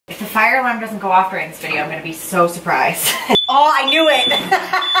fire alarm doesn't go off during this video, I'm gonna be so surprised. Oh, I knew it!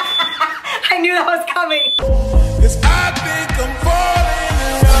 I knew that was coming. Yes, I think I'm falling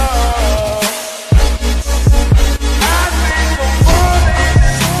in love. I think I'm falling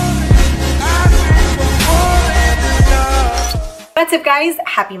in love. What's up, guys?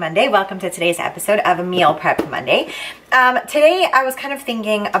 Happy Monday. Welcome to today's episode of Meal Prep Monday. Today I was kind of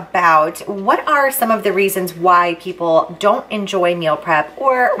thinking about what are some of the reasons why people don't enjoy meal prep,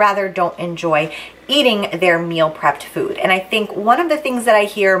 or rather don't enjoy eating their meal prepped food. And I think one of the things that I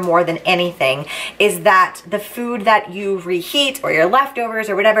hear more than anything is that the food that you reheat or your leftovers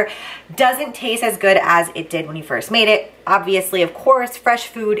or whatever doesn't taste as good as it did when you first made it. Obviously, of course, fresh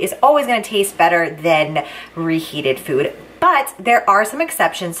food is always going to taste better than reheated food. But there are some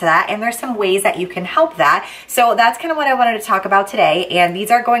exceptions to that, and there's some ways that you can help that. So that's kind of what I wanted to talk about today. And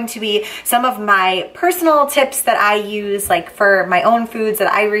these are going to be some of my personal tips that I use, like for my own foods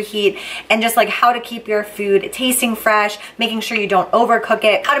that I reheat, and just like how to keep your food tasting fresh, making sure you don't overcook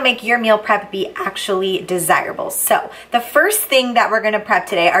it, how to make your meal prep be actually desirable. So the first thing that we're gonna prep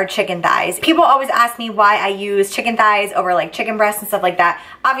today are chicken thighs. People always ask me why I use chicken thighs over like chicken breasts and stuff like that.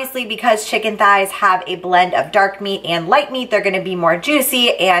 Obviously, because chicken thighs have a blend of dark meat and light meat, they're going to be more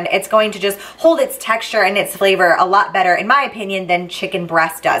juicy, and it's going to just hold its texture and its flavor a lot better, in my opinion, than chicken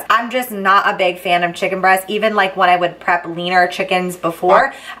breast does. I'm just not a big fan of chicken breast. Even like when I would prep leaner chickens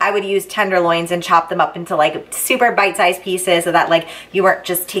before, I would use tenderloins and chop them up into like super bite-sized pieces so that like you weren't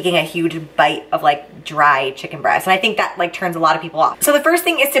just taking a huge bite of like dry chicken breast. And I think that like turns a lot of people off. So the first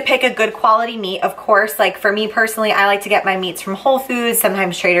thing is to pick a good quality meat. Of course, like for me personally, I like to get my meats from Whole Foods,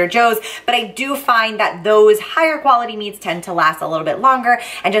 sometimes Trader Joe's, but I do find that those higher quality meats tend to last a little bit longer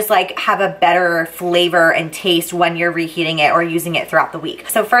and just like have a better flavor and taste when you're reheating it or using it throughout the week.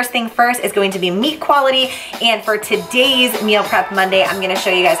 So first thing first is going to be meat quality, and for today's Meal Prep Monday, I'm going to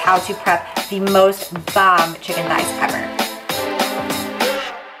show you guys how to prep the most bomb chicken thighs ever.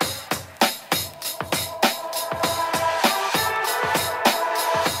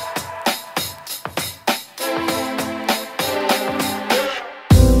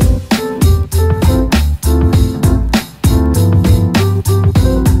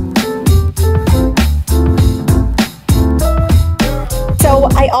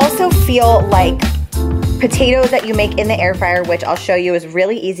 I also feel like potatoes that you make in the air fryer, which I'll show you is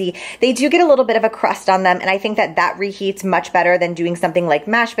really easy, they do get a little bit of a crust on them, and I think that that reheats much better than doing something like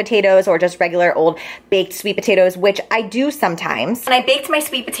mashed potatoes or just regular old baked sweet potatoes, which I do sometimes. When I baked my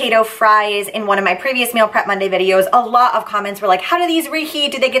sweet potato fries in one of my previous Meal Prep Monday videos, a lot of comments were like, how do these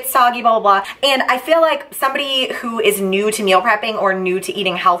reheat? Do they get soggy? Blah, blah, blah. And I feel like somebody who is new to meal prepping or new to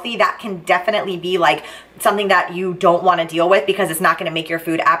eating healthy, that can definitely be like something that you don't want to deal with, because it's not going to make your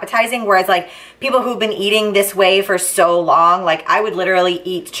food appetizing. Whereas like people who've been eating this way for so long, like I would literally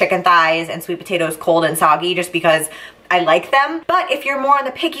eat chicken thighs and sweet potatoes cold and soggy just because I like them. But if you're more on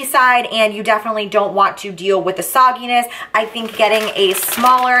the picky side and you definitely don't want to deal with the sogginess, I think getting a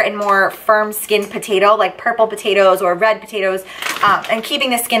smaller and more firm skinned potato, like purple potatoes or red potatoes, and keeping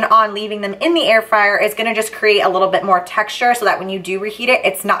the skin on, leaving them in the air fryer, is gonna just create a little bit more texture so that when you do reheat it,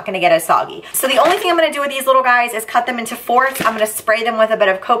 it's not gonna get as soggy. So the only thing I'm gonna do with these little guys is cut them into fourths. I'm gonna spray them with a bit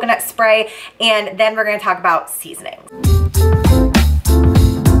of coconut spray, and then we're gonna talk about seasoning.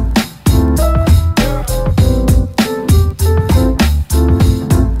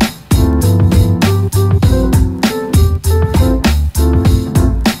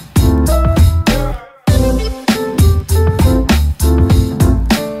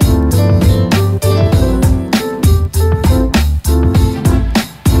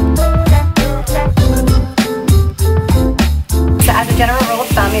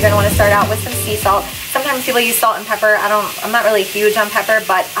 You're gonna want to start out with some sea salt. Sometimes people use salt and pepper. I'm not really huge on pepper,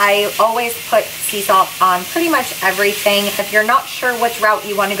 but I always put sea salt on pretty much everything. If you're not sure which route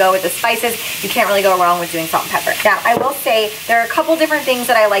you want to go with the spices, you can't really go wrong with doing salt and pepper. Now, I will say there are a couple different things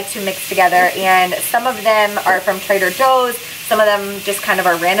that I like to mix together, and some of them are from Trader Joe's. Some of them just kind of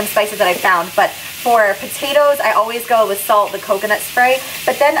are random spices that I found. But for potatoes, I always go with salt, the coconut spray.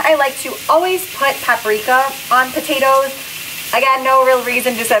 But then I like to always put paprika on potatoes. Again, no real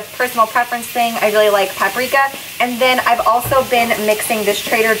reason, just a personal preference thing. I really like paprika. And then I've also been mixing this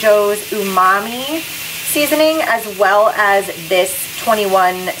Trader Joe's umami seasoning as well as this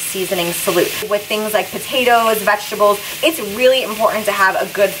 21 seasoning salute. With things like potatoes, vegetables, it's really important to have a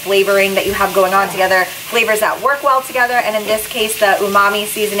good flavoring that you have going on together, flavors that work well together, and in this case, the umami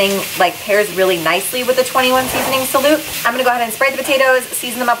seasoning like pairs really nicely with the 21 seasoning salute. I'm gonna go ahead and spray the potatoes,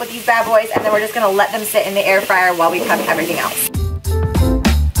 season them up with these bad boys, and then we're just gonna let them sit in the air fryer while we prep everything else.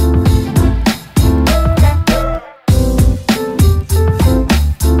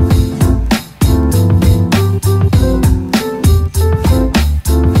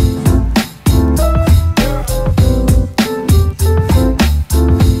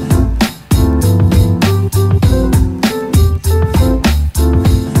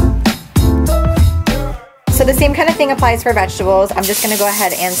 Same kind of thing applies for vegetables. I'm just gonna go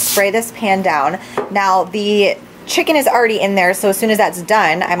ahead and spray this pan down. Now the chicken is already in there, so as soon as that's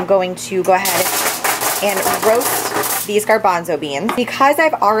done, I'm going to go ahead and roast these garbanzo beans. Because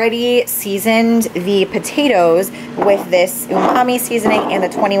I've already seasoned the potatoes with this umami seasoning and the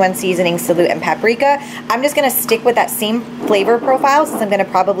 21 seasoning salute and paprika, I'm just gonna stick with that same flavor profile since I'm gonna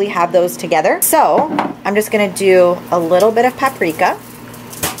probably have those together. So I'm just gonna do a little bit of paprika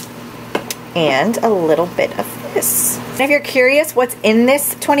and a little bit of this. And if you're curious what's in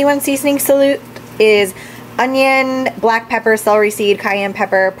this 21 seasoning salute is onion, black pepper, celery seed, cayenne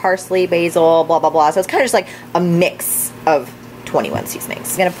pepper, parsley, basil, blah, blah, blah. So it's kind of just like a mix of 21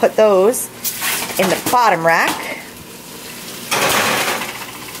 seasonings. I'm gonna put those in the bottom rack.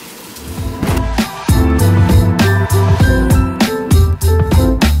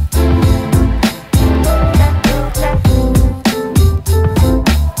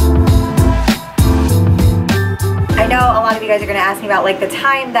 You guys are going to ask me about like the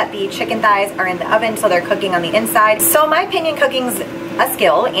time that the chicken thighs are in the oven so they're cooking on the inside. So in my opinion, cooking's a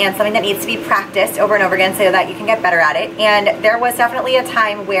skill and something that needs to be practiced over and over again so that you can get better at it. And there was definitely a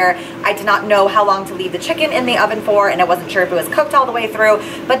time where I did not know how long to leave the chicken in the oven for, and I wasn't sure if it was cooked all the way through.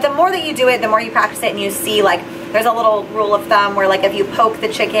 But the more that you do it, the more you practice it, and you see like there's a little rule of thumb where like if you poke the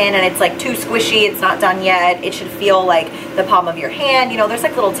chicken and it's like too squishy, it's not done yet, it should feel like the palm of your hand. You know, there's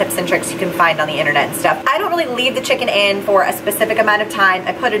like little tips and tricks you can find on the internet and stuff. I don't really leave the chicken in for a specific amount of time.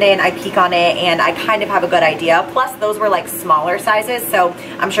 I put it in, I peek on it, and I kind of have a good idea. Plus those were like smaller sizes, so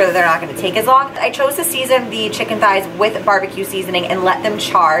I'm sure that they're not going to take as long. I chose to season the chicken thighs with barbecue seasoning and let them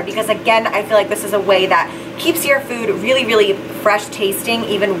char because again, I feel like this is a way that keeps your food really, really fresh tasting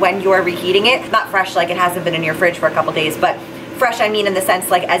even when you're reheating it. Not fresh like it hasn't been in your fridge for a couple days, but fresh I mean in the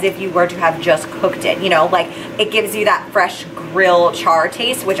sense like as if you were to have just cooked it, you know, like it gives you that fresh grill char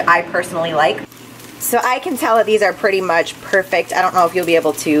taste, which I personally like. So I can tell that these are pretty much perfect. I don't know if you'll be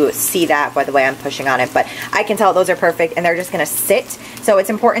able to see that by the way I'm pushing on it, but I can tell those are perfect and they're just gonna sit. So it's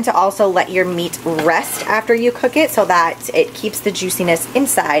important to also let your meat rest after you cook it so that it keeps the juiciness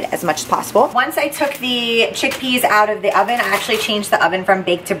inside as much as possible. Once I took the chickpeas out of the oven, I actually changed the oven from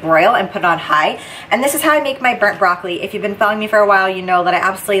bake to broil and put it on high. And this is how I make my burnt broccoli. If you've been following me for a while, you know that I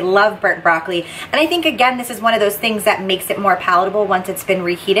absolutely love burnt broccoli. And I think again, this is one of those things that makes it more palatable once it's been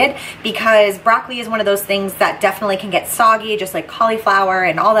reheated, because broccoli is one of those things that definitely can get soggy, just like cauliflower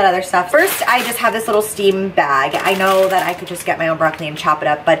and all that other stuff. First, I just have this little steam bag. I know that I could just get my own broccoli and chop it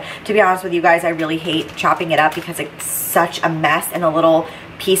up, but to be honest with you guys, I really hate chopping it up because it's such a mess and the little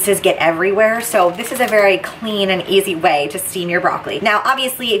pieces get everywhere. So this is a very clean and easy way to steam your broccoli. Now,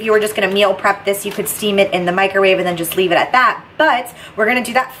 obviously, if you were just gonna meal prep this, you could steam it in the microwave and then just leave it at that. But we're gonna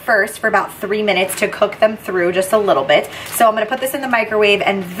do that first for about 3 minutes to cook them through just a little bit. So I'm gonna put this in the microwave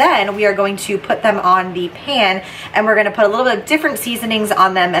and then we are going to put them on the pan and we're gonna put a little bit of different seasonings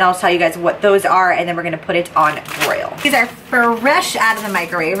on them and I'll tell you guys what those are, and then we're gonna put it on broil. These are fresh out of the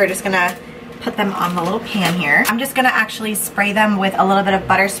microwave. We're just gonna put them on the little pan here. I'm just gonna actually spray them with a little bit of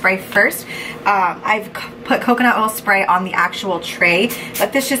butter spray first. I've put coconut oil spray on the actual tray,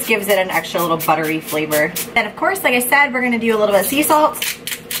 but this just gives it an extra little buttery flavor. And of course, like I said, we're gonna do a little bit of sea salt.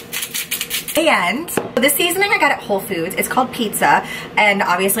 And the seasoning I got at Whole Foods, it's called pizza, and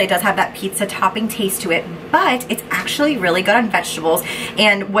obviously it does have that pizza topping taste to it, but it's actually really good on vegetables.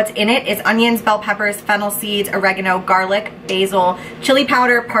 And what's in it is onions, bell peppers, fennel seeds, oregano, garlic, basil, chili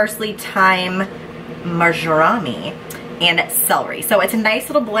powder, parsley, thyme, marjoram, and celery. So it's a nice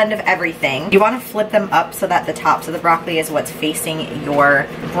little blend of everything. You want to flip them up so that the tops of the broccoli is what's facing your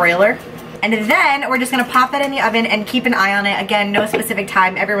broiler. And then we're just gonna pop that in the oven and keep an eye on it. Again, no specific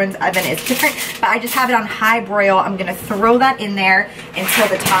time, everyone's oven is different, but I just have it on high broil. I'm gonna throw that in there until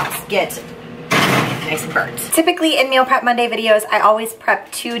the tops get nice and burnt. Typically in Meal Prep Monday videos, I always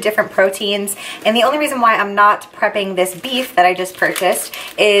prep 2 different proteins, and the only reason why I'm not prepping this beef that I just purchased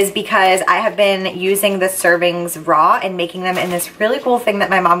is because I have been using the servings raw and making them in this really cool thing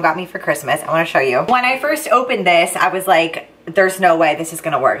that my mom got me for Christmas. I wanna show you. When I first opened this, I was like, there's no way this is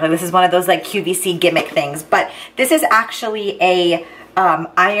gonna work. Like, this is one of those like QVC gimmick things, but this is actually a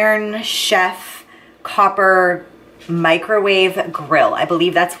Iron Chef copper microwave grill. I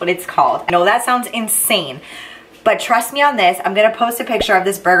believe that's what it's called. I know that sounds insane, But trust me on this, I'm gonna post a picture of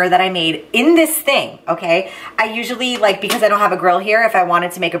this burger that I made in this thing, okay? I usually, like, because I don't have a grill here, if I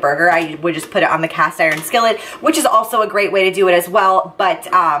wanted to make a burger, I would just put it on the cast iron skillet, which is also a great way to do it as well.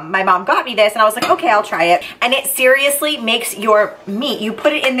 But my mom got me this and I was like, okay, I'll try it. And it seriously makes your meat, you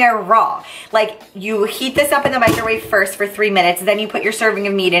put it in there raw. Like, you heat this up in the microwave first for 3 minutes, then you put your serving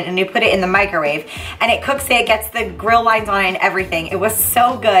of meat in and you put it in the microwave, and it cooks it, gets the grill lines on it and everything. It was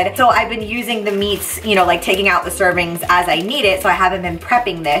so good. So I've been using the meats, you know, like taking out the servings as I need it, so I haven't been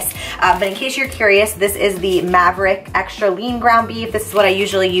prepping this. But in case you're curious, this is the Maverick extra lean ground beef. This is what I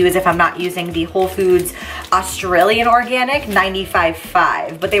usually use if I'm not using the Whole Foods Australian organic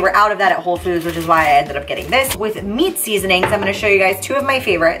 95.5, but they were out of that at Whole Foods, which is why I ended up getting this. With meat seasonings, I'm gonna show you guys 2 of my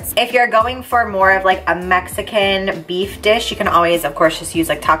favorites. If you're going for more of like a Mexican beef dish, you can always, of course, just use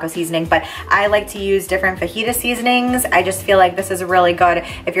like taco seasoning, but I like to use different fajita seasonings. I just feel like this is really good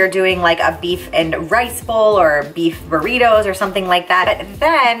if you're doing like a beef and rice bowl or beef burritos or something like that. But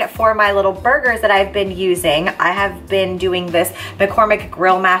then for my little burgers that I've been using, I have been doing this McCormick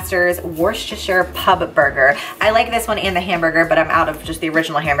Grill Masters Worcestershire Pub Burger. I like this one and the hamburger, but I'm out of just the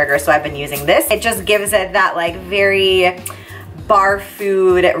original hamburger, so I've been using this. It just gives it that like very bar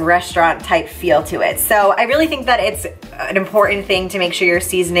food restaurant type feel to it. So I really think that it's an important thing to make sure you're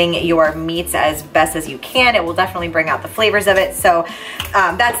seasoning your meats as best as you can. It will definitely bring out the flavors of it. So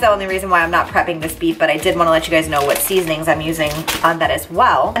that's the only reason why I'm not prepping this beef, but I did want to let you guys know what seasonings I'm using on that as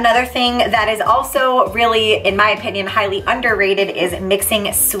well. Another thing that is also really, in my opinion, highly underrated is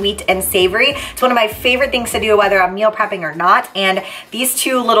mixing sweet and savory. It's one of my favorite things to do, whether I'm meal prepping or not. And these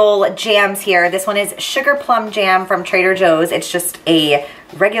 2 little jams here, this one is sugar plum jam from Trader Joe's. It's just a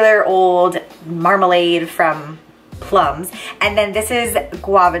regular old marmalade from plums. And then this is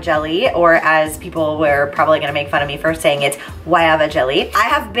guava jelly, or as people were probably gonna make fun of me for saying it, guava jelly. I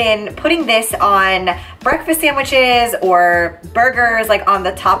have been putting this on breakfast sandwiches or burgers, like on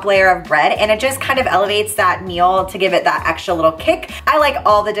the top layer of bread, and it just kind of elevates that meal to give it that extra little kick. I like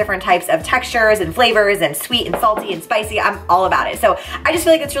all the different types of textures and flavors, and sweet and salty and spicy. I'm all about it. So I just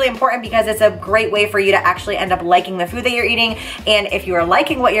feel like it's really important because it's a great way for you to actually end up liking the food that you're eating. And if you are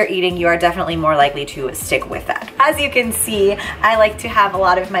liking what you're eating, you are definitely more likely to stick with that. As you can see, I like to have a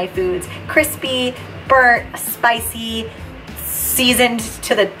lot of my foods crispy, burnt, spicy, seasoned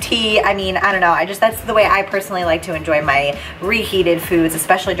to the T. I mean, I don't know. That's the way I personally like to enjoy my reheated foods,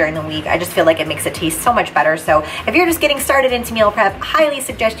 especially during the week. I just feel like it makes it taste so much better. So if you're just getting started into meal prep, highly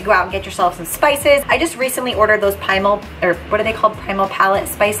suggest you go out and get yourself some spices. I just recently ordered those primal, or what are they called? Primal palette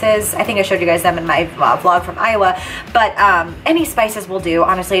spices. I think I showed you guys them in my vlog from Iowa, but any spices will do.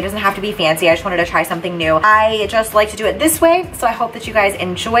 Honestly, it doesn't have to be fancy. I just wanted to try something new. I just like to do it this way. So I hope that you guys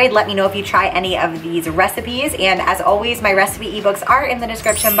enjoyed. Let me know if you try any of these recipes. And as always, my recipe ebooks are in the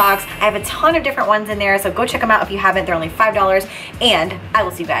description box. I have a ton of different ones in there, so go check them out if you haven't. They're only $5, and I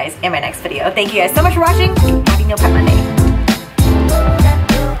will see you guys in my next video. Thank you guys so much for watching. Happy Meal Prep Monday.